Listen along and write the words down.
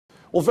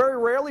Well, very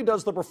rarely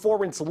does the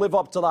performance live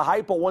up to the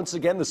hype, but once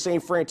again, the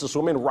St. Francis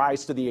women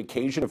rise to the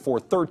occasion. And for a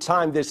third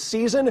time this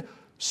season,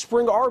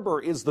 Spring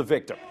Arbor is the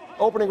victim.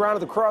 Opening round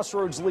of the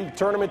Crossroads League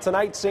tournament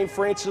tonight, St.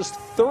 Francis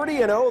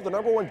 30-0, the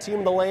 #1 team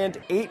in the land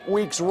 8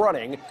 weeks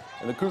running.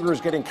 And the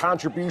Cougars getting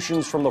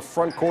contributions from the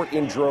front court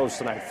in droves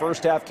tonight.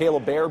 First half,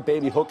 Kayla Bear,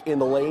 baby hook in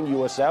the lane,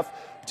 USF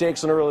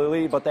takes an early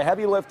lead, but the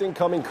heavy lifting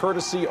coming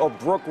courtesy of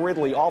Brooke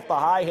Ridley. Off the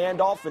high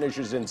handoff,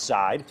 finishes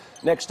inside.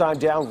 Next time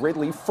down,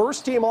 Ridley,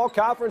 first team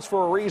all-conference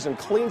for a reason,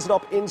 cleans it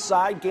up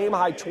inside.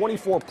 Game-high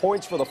 24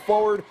 points for the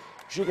forward.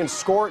 She can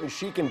score it and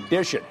she can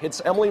dish it.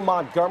 Hits Emily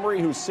Montgomery,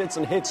 who sits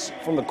and hits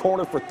from the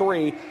corner for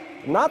three.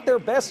 Not their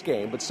best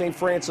game, but St.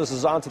 Francis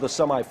is on to the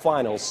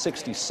semifinals,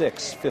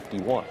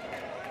 66-51.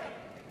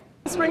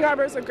 Spring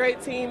Arbor is a great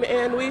team,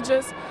 and we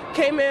just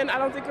came in. I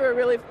don't think we were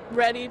really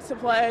ready to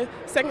play.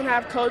 Second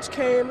half, coach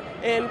came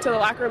into the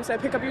locker room,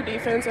 said, pick up your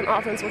defense, and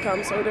offense will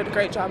come. So we did a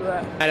great job of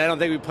that. And I don't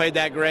think we played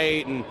that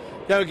great. And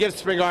give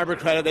Spring Arbor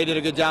credit. They did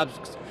a good job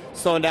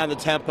slowing down the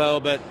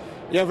tempo. But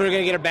if we were going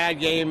to get a bad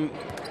game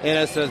in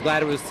us, I was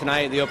glad it was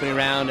tonight, the opening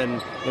round,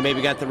 and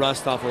maybe got the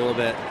rust off a little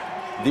bit.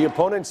 The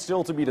opponent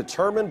still to be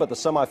determined, but the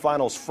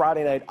semifinals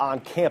Friday night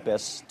on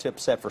campus. Tip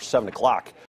set for 7 o'clock.